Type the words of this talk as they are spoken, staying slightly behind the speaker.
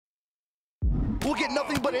get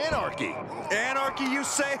nothing but anarchy. Anarchy, you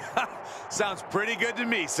say? Sounds pretty good to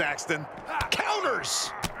me, Saxton.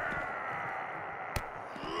 Counters!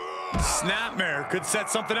 Snapmare could set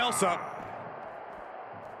something else up.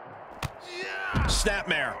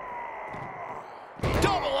 Snapmare.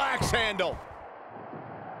 Double axe handle.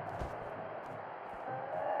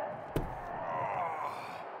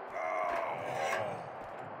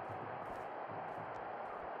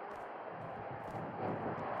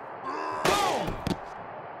 Boom!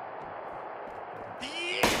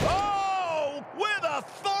 Oh, with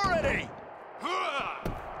authority!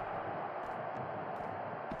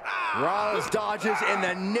 Rollins dodges in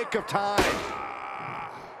the nick of time.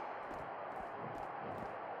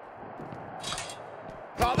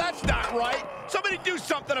 Oh, that's not right. Somebody do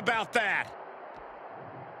something about that.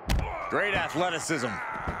 Great athleticism.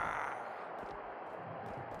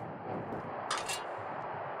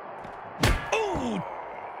 Ooh!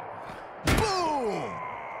 Boom!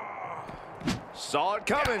 Saw it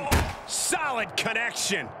coming. Solid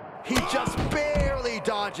connection. He just barely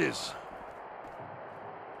dodges.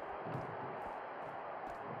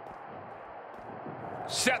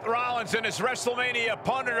 Seth Rollins and his WrestleMania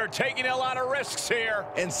opponent are taking a lot of risks here.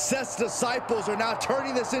 And Seth's disciples are now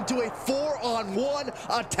turning this into a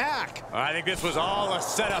 4-on-1 attack. I think this was all a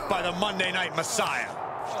setup by the Monday Night Messiah.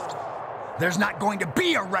 There's not going to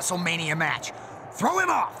be a WrestleMania match. Throw him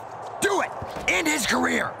off. Do it. End his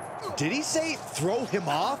career. Did he say throw him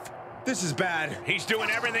off? This is bad. He's doing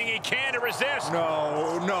everything he can to resist.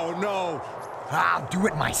 No, no, no. I'll do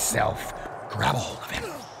it myself. Grab a hold of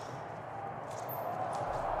him.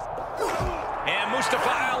 And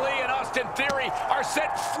Mustafa Ali and Austin Theory are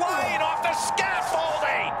sent flying off the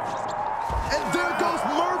scaffolding. And there goes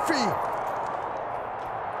Murphy.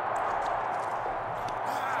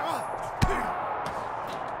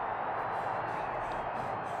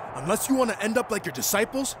 Unless you want to end up like your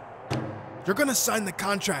disciples, you're gonna sign the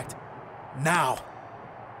contract now.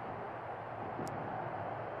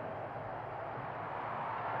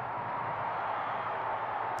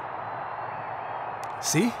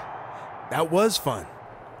 See? That was fun.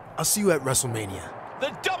 I'll see you at WrestleMania.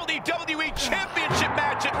 The WWE Championship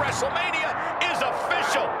match at WrestleMania is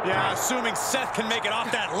official. Yeah, assuming Seth can make it off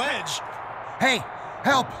that ledge. Hey,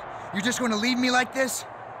 help. You're just going to leave me like this?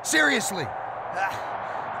 Seriously.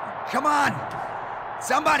 Come on.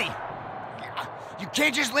 Somebody. You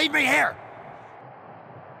can't just leave me here.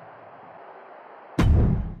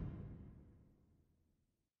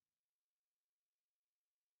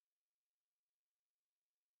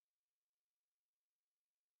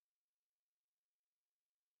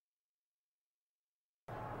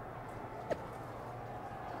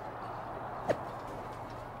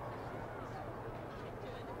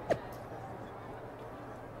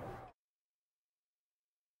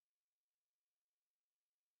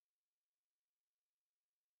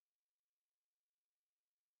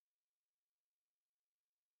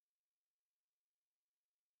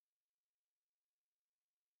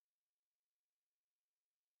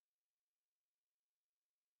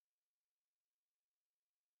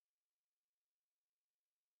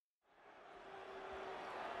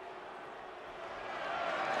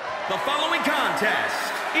 The following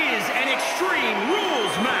contest is an Extreme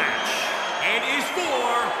Rules match and is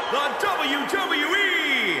for the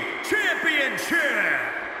WWE Championship.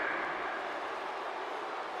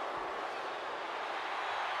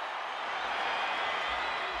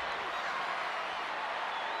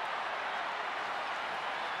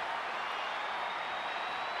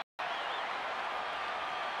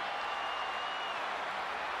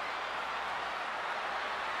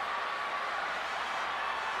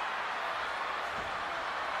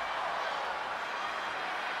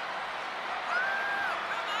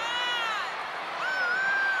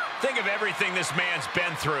 Think of everything this man's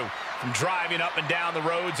been through, from driving up and down the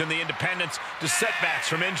roads in the independents to setbacks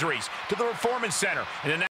from injuries to the Performance Center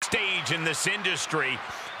and the next stage in this industry,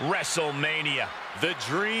 WrestleMania. The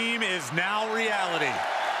dream is now reality.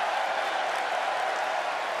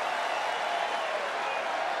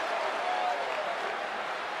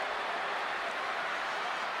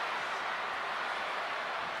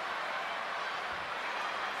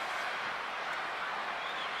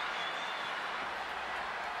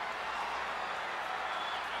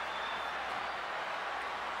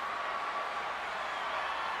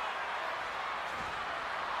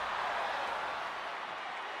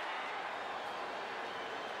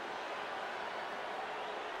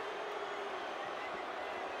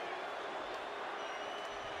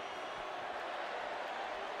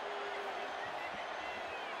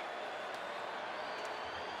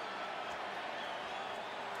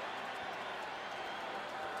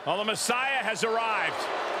 Well, the Messiah has arrived.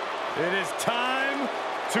 It is time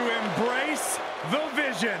to embrace the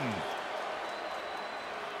vision.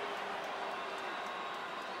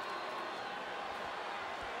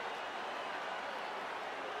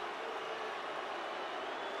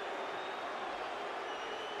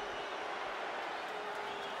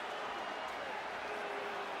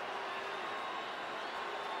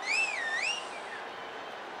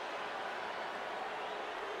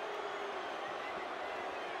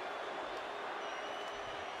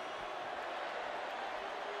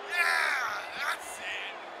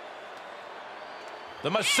 The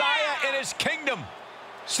Messiah in his kingdom.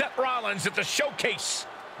 Seth Rollins at the showcase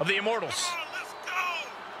of the Immortals.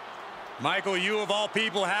 Michael, you of all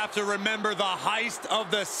people have to remember the heist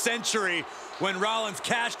of the century when Rollins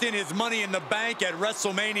cashed in his Money in the Bank at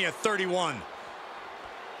WrestleMania 31.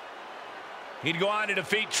 He'd go on to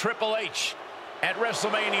defeat Triple H at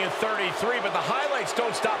WrestleMania 33, but the highlights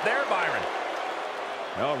don't stop there, Byron.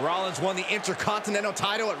 Well, Rollins won the Intercontinental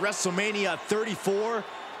title at WrestleMania 34,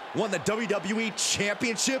 won the WWE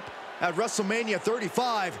Championship at WrestleMania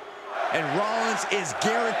 35, and Rollins is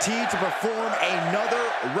guaranteed to perform another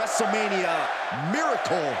WrestleMania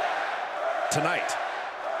miracle tonight.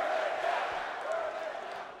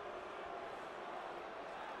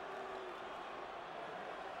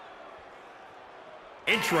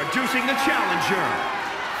 Introducing the challenger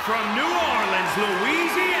from New Orleans,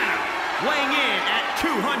 Louisiana, weighing in at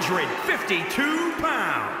 252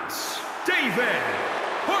 pounds, David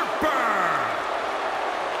Harper.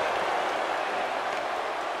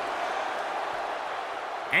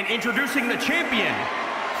 And introducing the champion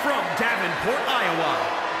from Davenport, Iowa,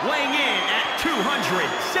 weighing in at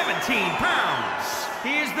 217 pounds,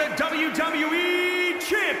 he is the WWE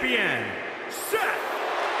Champion, Seth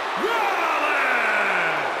Rollins.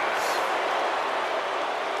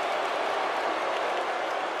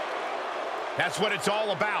 That's what it's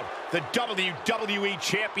all about, the WWE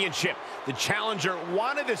Championship. The challenger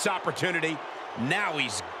wanted this opportunity. Now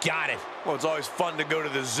he's got it. Well, it's always fun to go to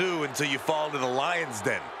the zoo until you fall into the lion's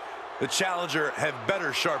den. The challenger had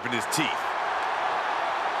better sharpen his teeth.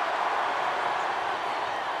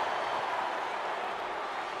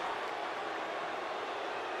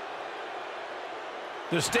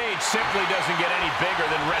 The stage simply doesn't get any bigger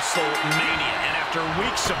than WrestleMania. And after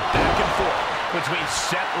weeks of back and forth between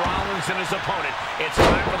Seth Rollins and his opponent, it's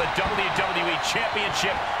time for the WWE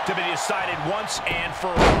Championship to be decided once and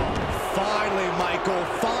for all. Finally, Michael,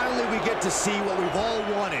 finally we get to see what we've all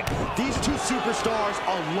wanted. These two superstars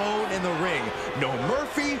alone in the ring. No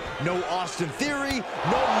Murphy, no Austin Theory,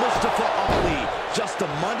 no Mustafa Ali. Just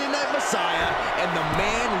the Monday Night Messiah and the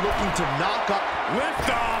man looking to knock up.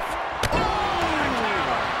 Lift off!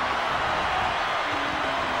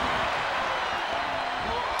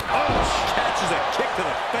 Catches a kick to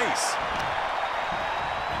the face.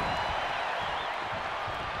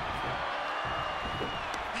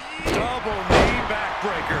 Double knee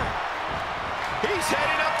backbreaker. He's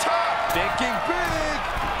heading up top. Thinking big.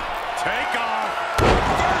 Take off.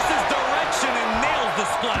 Reverses direction and nails the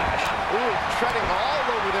splash. Ooh, treading all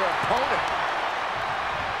over their opponent.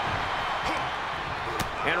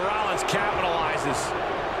 And Rollins capitalizes.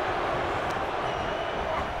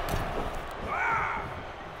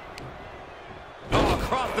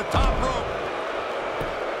 Across the top rope.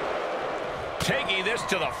 Taking this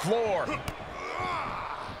to the floor.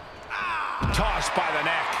 Tossed by the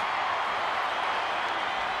neck.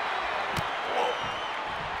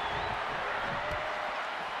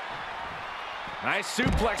 Nice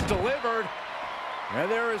suplex delivered.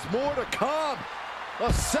 And there is more to come.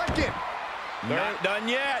 A second. Not done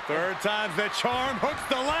yet. Third time's the charm. Hooks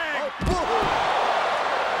the leg. Oh,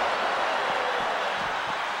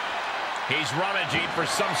 He's rummaging for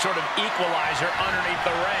some sort of equalizer underneath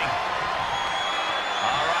the ring.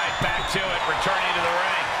 All right, back to it, returning to the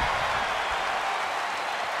ring.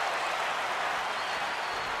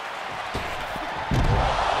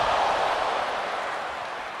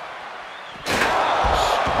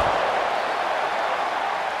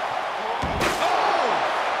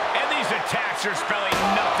 Oh! And these attacks are spelling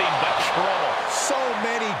nothing but trouble. so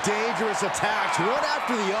many dangerous attacks, one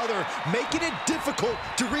after the other, making it difficult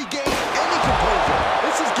to regain any composure.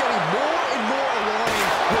 This is getting more and more alarming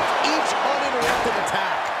with each uninterrupted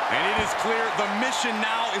attack. And it is clear the mission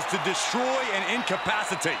now is to destroy and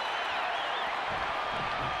incapacitate.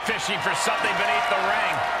 Fishing for something beneath the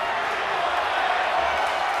ring.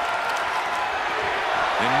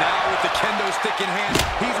 And now with the kendo stick in hand,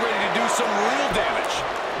 he's ready to do some real damage.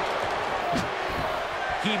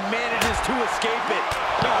 He manages to escape it.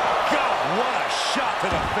 Oh, God, what a shot to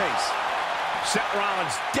the face. Seth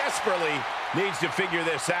Rollins desperately needs to figure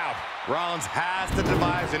this out. Rollins has to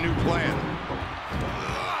devise a new plan.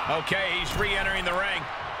 Okay, he's re-entering the ring.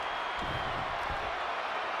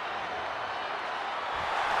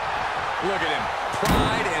 Look at him.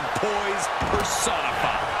 Pride and poise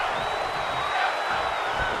personified.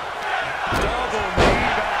 Double knee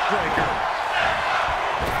backbreaker.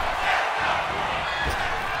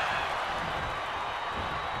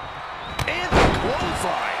 And the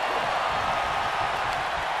clothesline.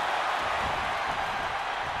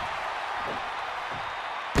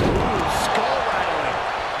 Ooh, skull rattling.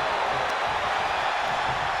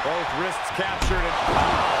 Both wrists captured and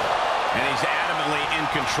pow. And he's adamantly in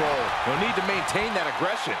control. No need to maintain that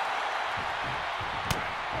aggression.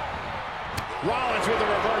 Rollins with a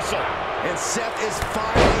reversal. And Seth is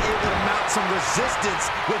finally able to mount some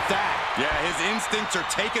resistance with that. Yeah, his instincts are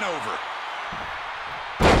taking over.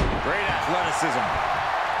 Great athleticism.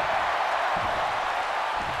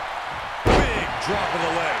 Big drop of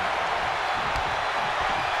the leg.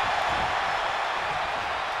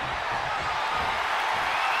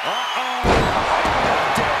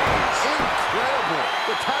 Incredible.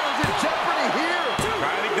 The title's in jeopardy here.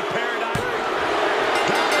 Riding the paradigm.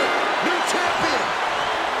 Got it. New champion.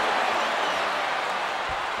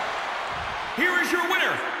 Here is your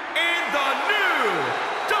winner and the new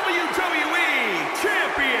WWE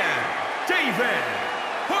Champion, David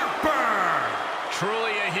Harper.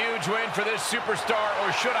 Truly a huge win for this superstar,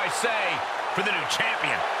 or should I say, for the new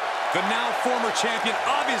champion. The now former champion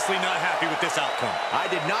obviously not happy with this outcome. I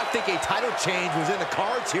did not think a title change was in the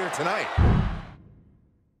cards here tonight.